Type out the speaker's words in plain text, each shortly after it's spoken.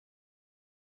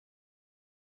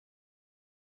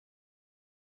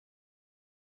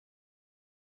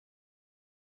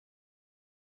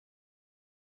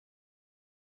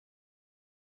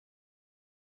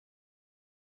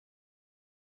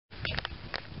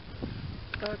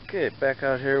Okay, back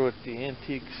out here with the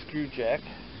antique screw jack.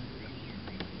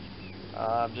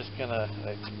 I'm just gonna,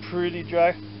 it's pretty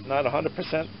dry, not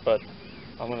 100%, but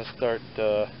I'm gonna start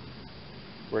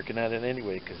working at it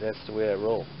anyway, because that's the way I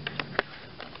roll.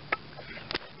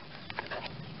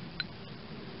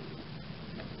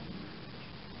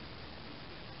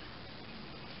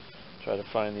 Try to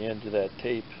find the end of that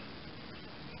tape,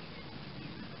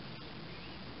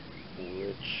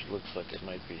 which looks like it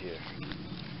might be here.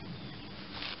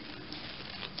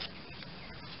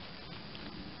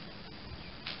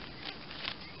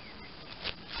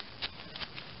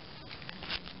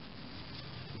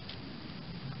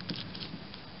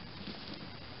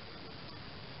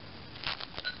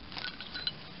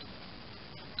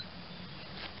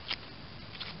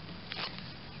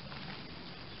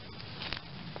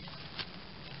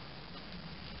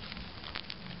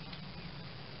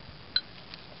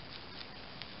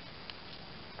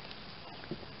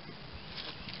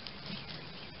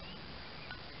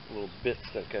 Little bits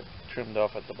that got trimmed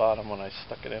off at the bottom when I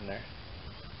stuck it in there.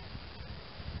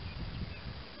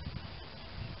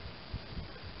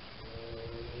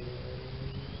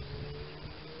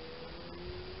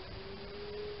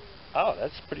 Oh,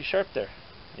 that's pretty sharp there.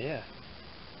 Yeah.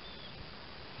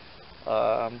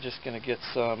 I'm just going to get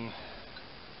some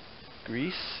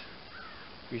grease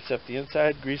up the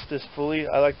inside, grease this fully.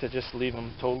 I like to just leave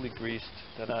them totally greased.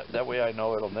 That way I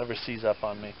know it'll never seize up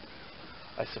on me.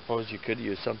 I suppose you could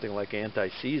use something like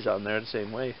anti-seize on there the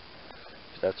same way,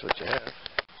 if that's what you have.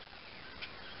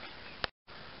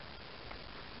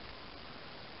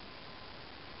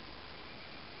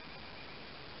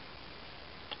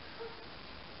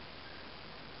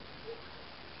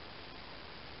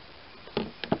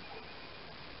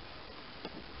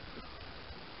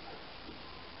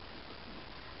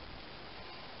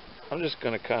 I'm just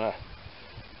going to kind of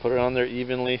put it on there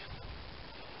evenly.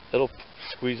 It'll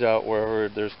squeeze out wherever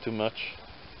there's too much.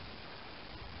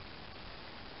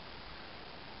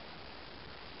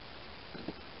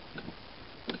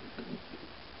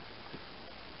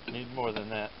 Need more than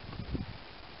that.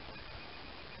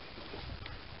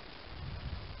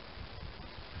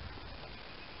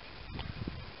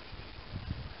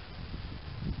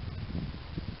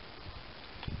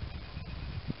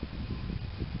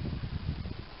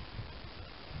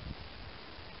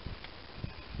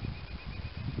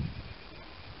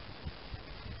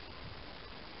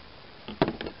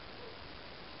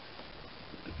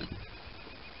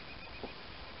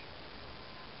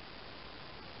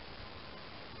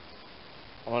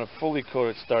 I'm going to fully coat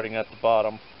it starting at the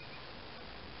bottom,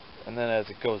 and then as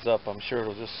it goes up, I'm sure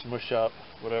it'll just smush out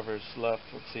whatever's left.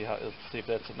 Let's see if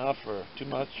that's enough or too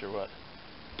much or what.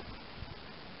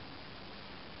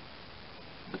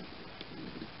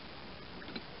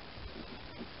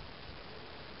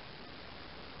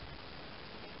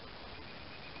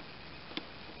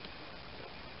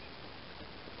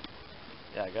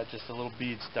 Yeah, I got just a little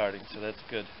bead starting, so that's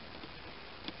good.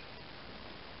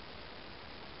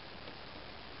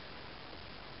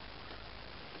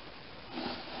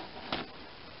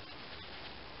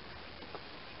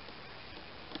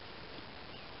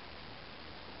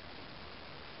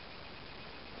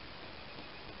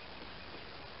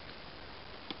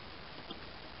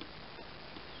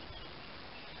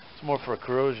 It's more for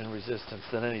corrosion resistance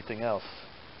than anything else,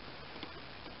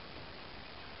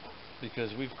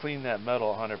 because we've cleaned that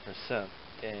metal 100%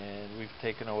 and we've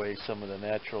taken away some of the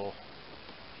natural,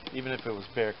 even if it was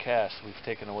bare cast, we've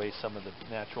taken away some of the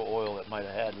natural oil that might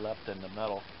have had left in the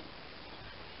metal,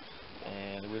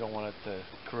 and we don't want it to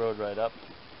corrode right up,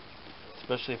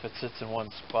 especially if it sits in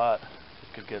one spot.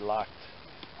 It could get locked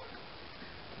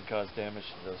and cause damage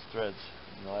to those threads,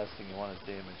 and the last thing you want is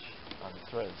damage on the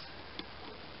threads.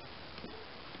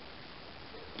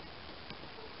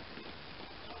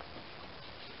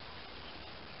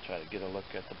 Try to get a look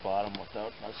at the bottom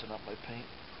without messing up my paint.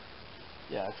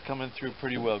 Yeah, it's coming through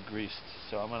pretty well greased,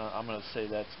 so I'm gonna say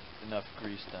that's enough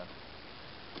grease then.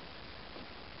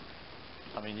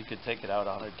 I mean, you could take it out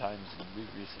 100 times and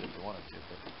re-grease it if you wanted to,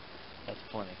 but that's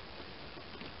plenty.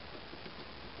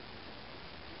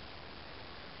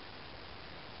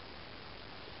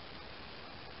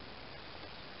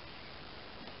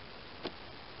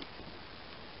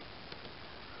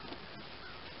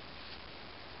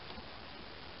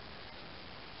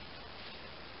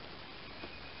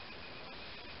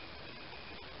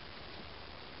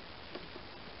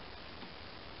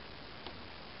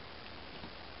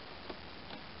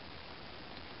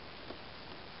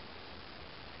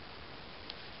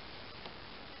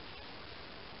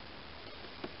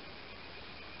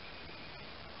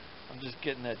 Just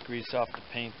getting that grease off the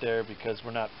paint there because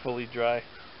we're not fully dry.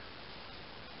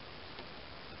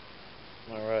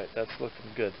 Alright, that's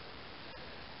looking good.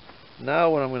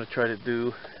 Now what I'm going to try to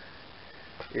do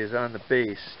is on the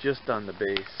base, just on the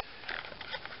base,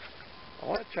 I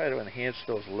want to try to enhance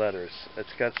those letters.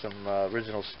 It's got some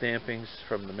original stampings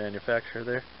from the manufacturer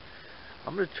there.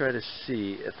 I'm going to try to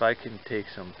see if I can take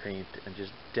some paint and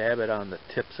just dab it on the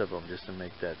tips of them just to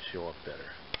make that show up better.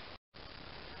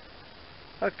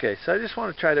 Okay, so I just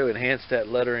want to try to enhance that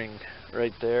lettering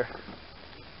right there.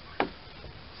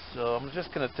 So I'm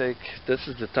just going to take, this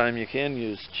is the time you can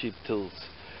use cheap tools.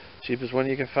 Cheapest one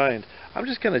you can find. I'm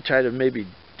just going to try to maybe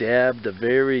dab the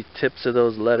very tips of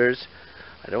those letters.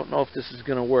 I don't know if this is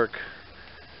going to work,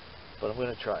 but I'm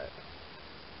going to try it.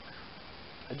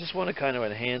 I just want to kind of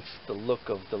enhance the look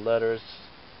of the letters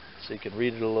so you can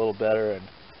read it a little better. And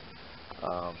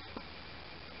I'm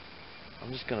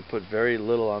just going to put very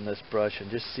little on this brush and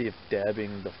just see if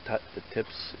dabbing the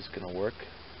tips is going to work.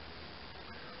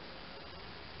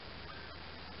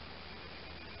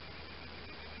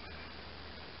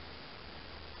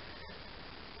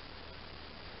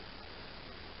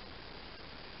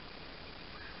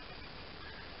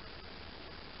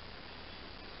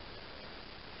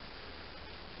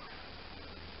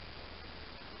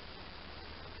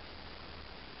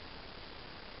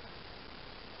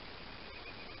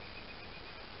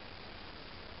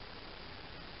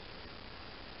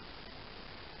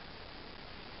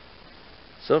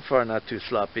 So far not too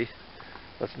sloppy.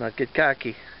 Let's not get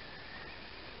cocky.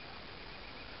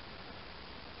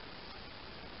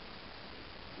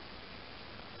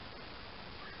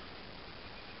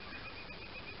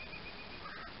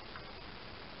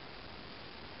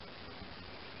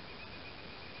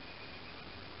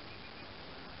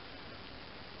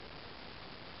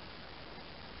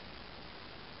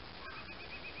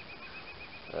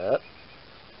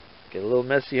 Get a little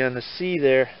messy on the C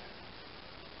there.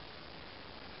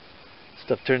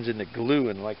 Stuff turns into glue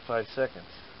in like 5 seconds.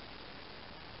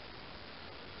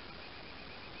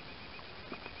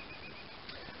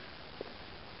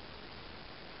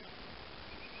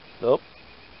 Nope.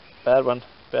 Bad one.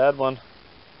 Bad one.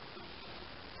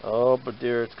 Oh, but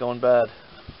dear, it's going bad.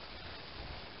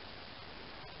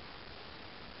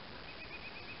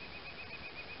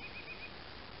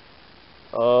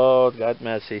 Oh, it got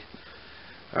messy.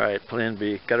 Alright, plan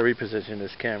B. Gotta reposition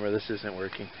this camera. This isn't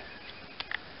working.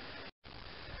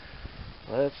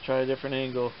 Let's try a different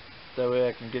angle. That way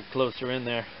I can get closer in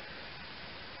there.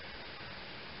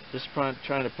 Just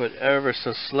trying to put ever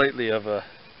so slightly of a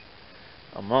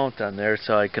mount on there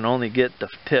so I can only get the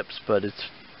tips, but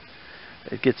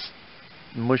it gets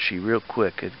mushy real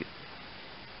quick.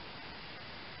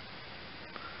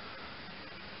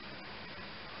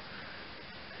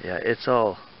 Yeah, it's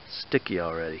all sticky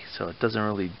already, so it doesn't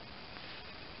really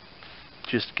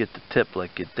just get the tip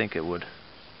like you'd think it would.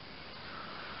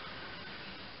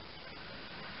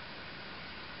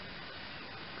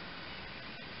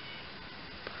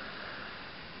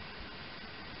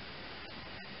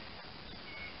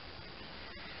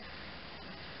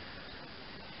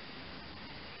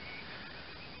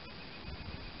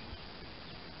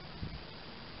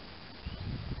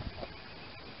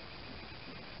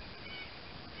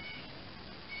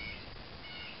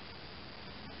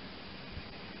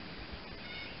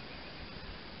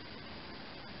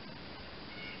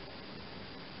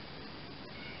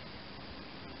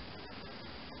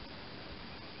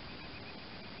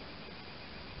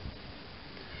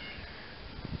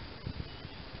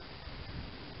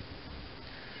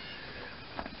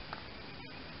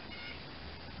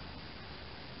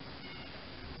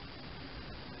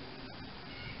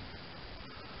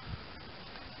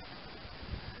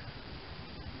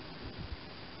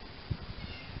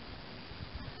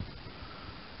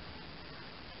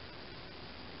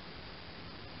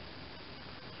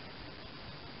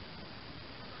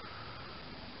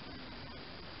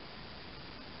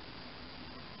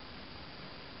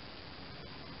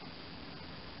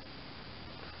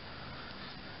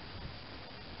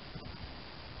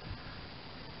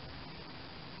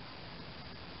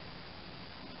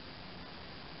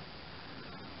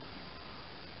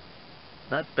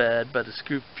 Not bad, but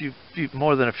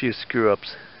more than a few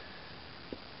screw-ups.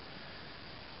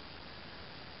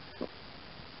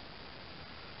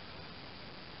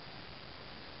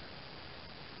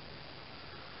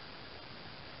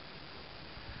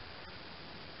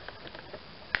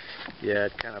 Yeah,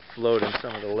 it kind of flowed in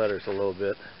some of the letters a little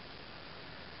bit.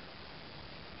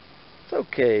 It's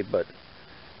okay, but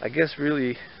I guess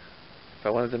really, if I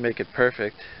wanted to make it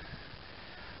perfect,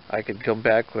 I could come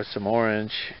back with some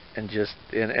orange and just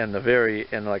and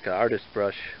like an artist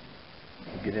brush,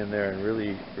 get in there and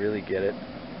really get it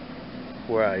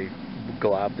where I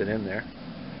globbed it in there.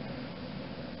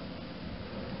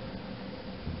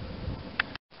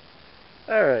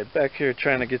 Alright, back here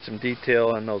trying to get some detail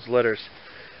on those letters.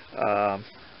 I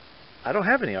don't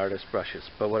have any artist brushes,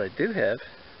 but what I do have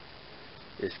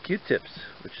is Q-tips,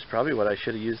 which is probably what I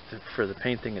should have used for the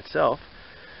painting itself,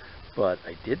 but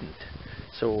I didn't.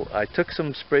 So I took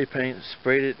some spray paint,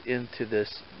 sprayed it into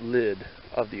this lid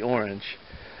of the orange,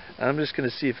 and I'm just going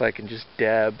to see if I can just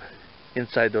dab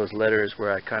inside those letters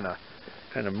where I kind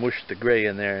of mushed the gray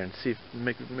in there, and see if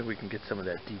maybe we can get some of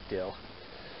that detail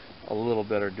a little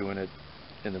better doing it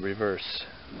in the reverse.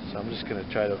 So I'm just going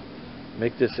to try to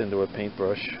make this into a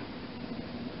paintbrush.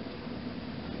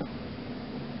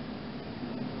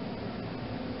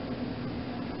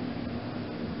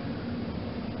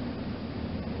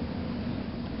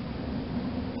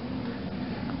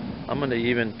 I'm going to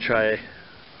even try to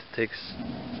take,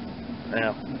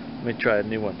 now, let me try a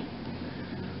new one.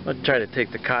 I'm going to try to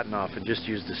take the cotton off and just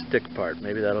use the stick part.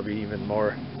 Maybe that'll be even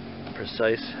more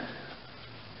precise.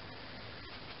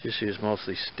 Just use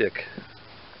mostly stick.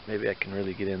 Maybe I can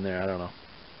really get in there, I don't know.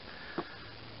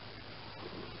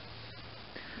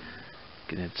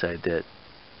 Get inside that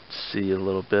C a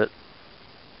little bit.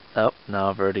 Oh, now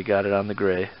I've already got it on the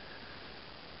gray.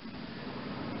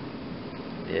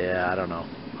 Yeah, I don't know.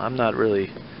 I'm not really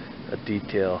a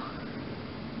detail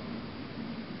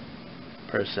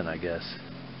person, I guess.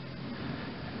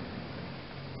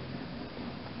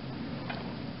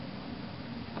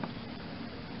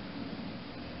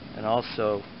 And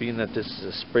also, being that this is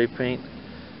a spray paint,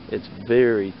 it's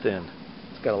very thin.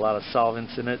 It's got a lot of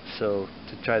solvents in it, so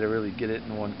to try to really get it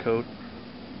in one coat,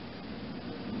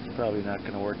 probably not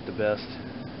going to work the best.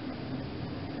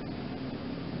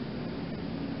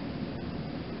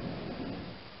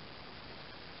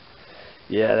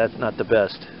 Yeah, that's not the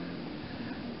best.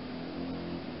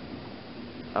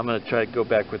 I'm going to try to go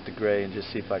back with the gray and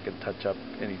just see if I can touch up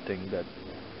anything that,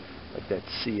 like that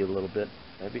C a little bit,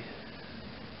 maybe.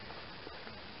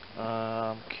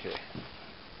 Okay.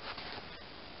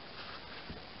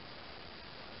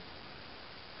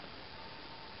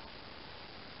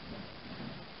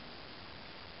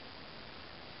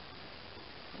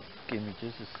 Give me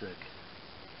just a sec.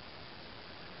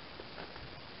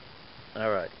 All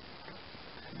right.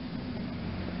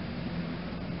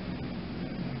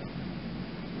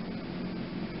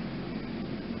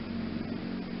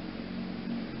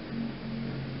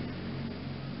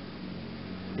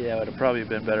 Yeah, it would have probably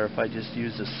been better if I just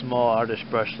used a small artist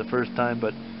brush the first time,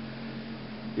 but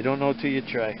you don't know till you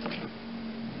try.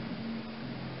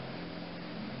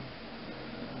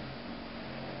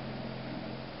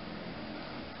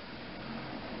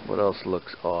 What else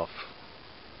looks off?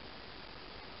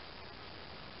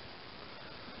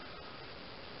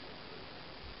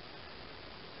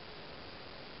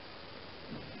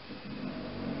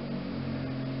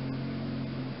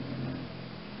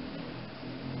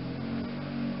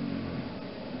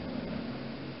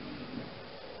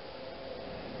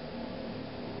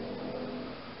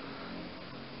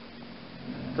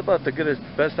 It's about the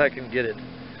best I can get it.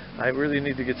 I really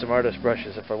need to get some artist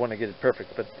brushes if I want to get it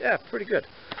perfect, but yeah, pretty good.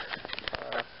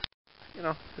 You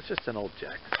know, it's just an old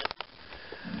jack.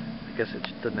 I guess it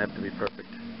just doesn't have to be perfect.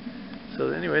 So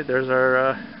anyway, there's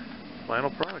our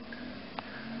final product.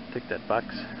 Take that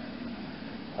box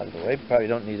out of the way. Probably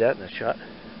don't need that in a shot.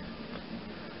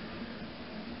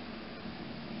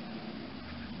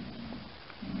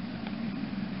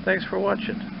 Thanks for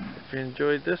watching. If you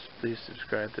enjoyed this, please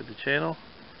subscribe to the channel.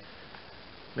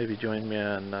 Maybe join me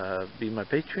on Be My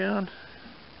Patreon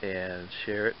and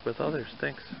share it with others.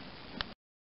 Thanks.